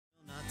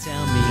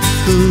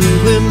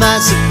Who am I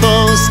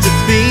supposed to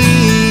be?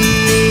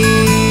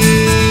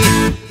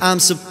 I'm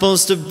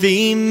supposed to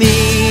be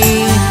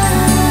me.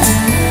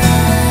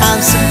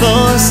 I'm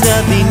supposed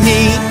to be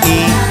me.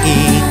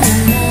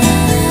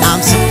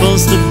 I'm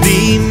supposed to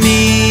be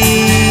me.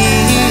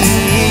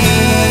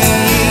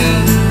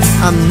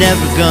 I'm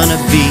never gonna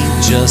be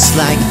just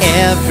like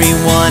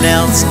everyone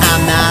else.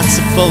 I'm not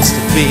supposed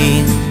to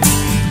be.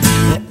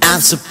 I'm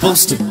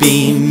supposed to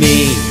be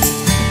me.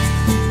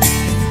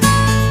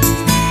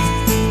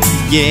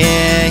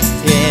 Yeah,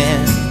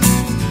 yeah.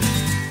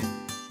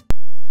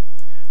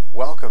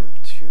 Welcome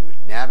to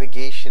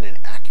Navigation and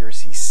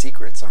Accuracy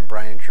Secrets. I'm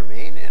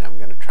Germain, and I'm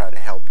going to try to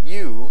help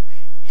you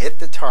hit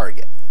the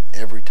target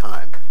every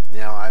time.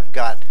 Now, I've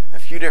got a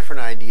few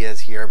different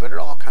ideas here, but it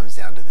all comes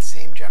down to the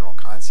same general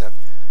concept.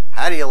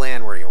 How do you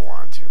land where you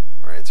want to?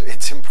 Right?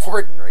 It's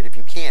important, right? If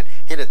you can't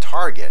hit a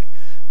target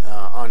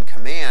on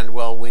command,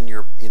 well, when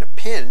you're in a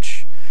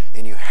pinch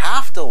and you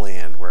have to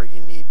land where you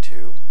need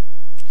to,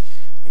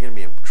 you're going to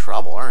be in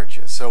trouble, aren't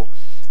you? So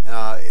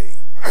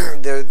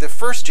the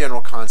first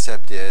general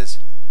concept is,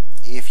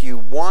 if you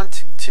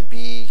want to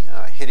be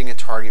hitting a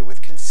target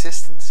with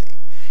consistency,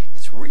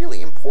 it's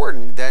really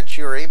important that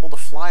you're able to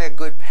fly a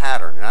good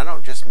pattern. And I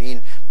don't just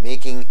mean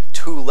making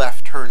 2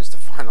 left turns to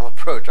final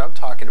approach. I'm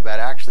talking about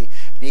actually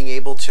being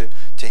able to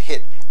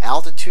hit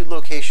altitude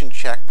location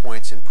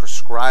checkpoints in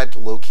prescribed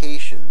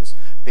locations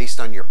based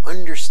on your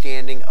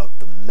understanding of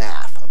the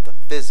math, of the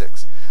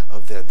physics,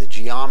 of the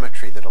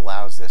geometry that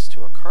allows this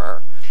to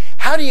occur.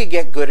 How do you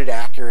get good at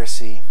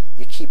accuracy?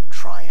 You keep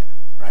trying,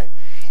 right?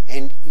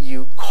 And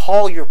you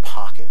call your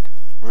pocket,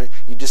 right?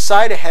 You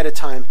decide ahead of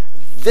time,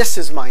 this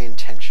is my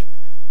intention.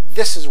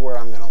 This is where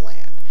I'm going to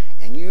land.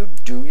 And you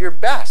do your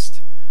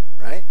best,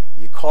 right?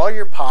 You call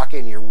your pocket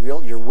and you're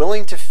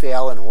willing to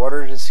fail in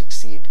order to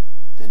succeed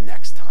the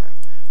next time.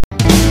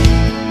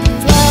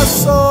 Fly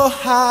so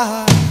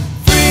high,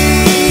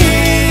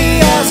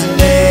 free as an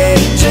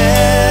angel.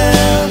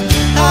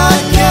 I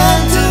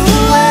can do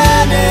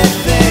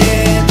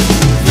anything,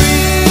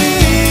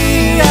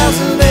 free as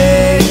an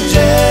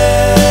angel.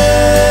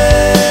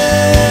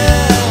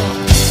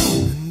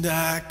 And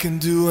I can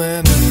do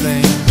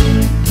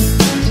anything.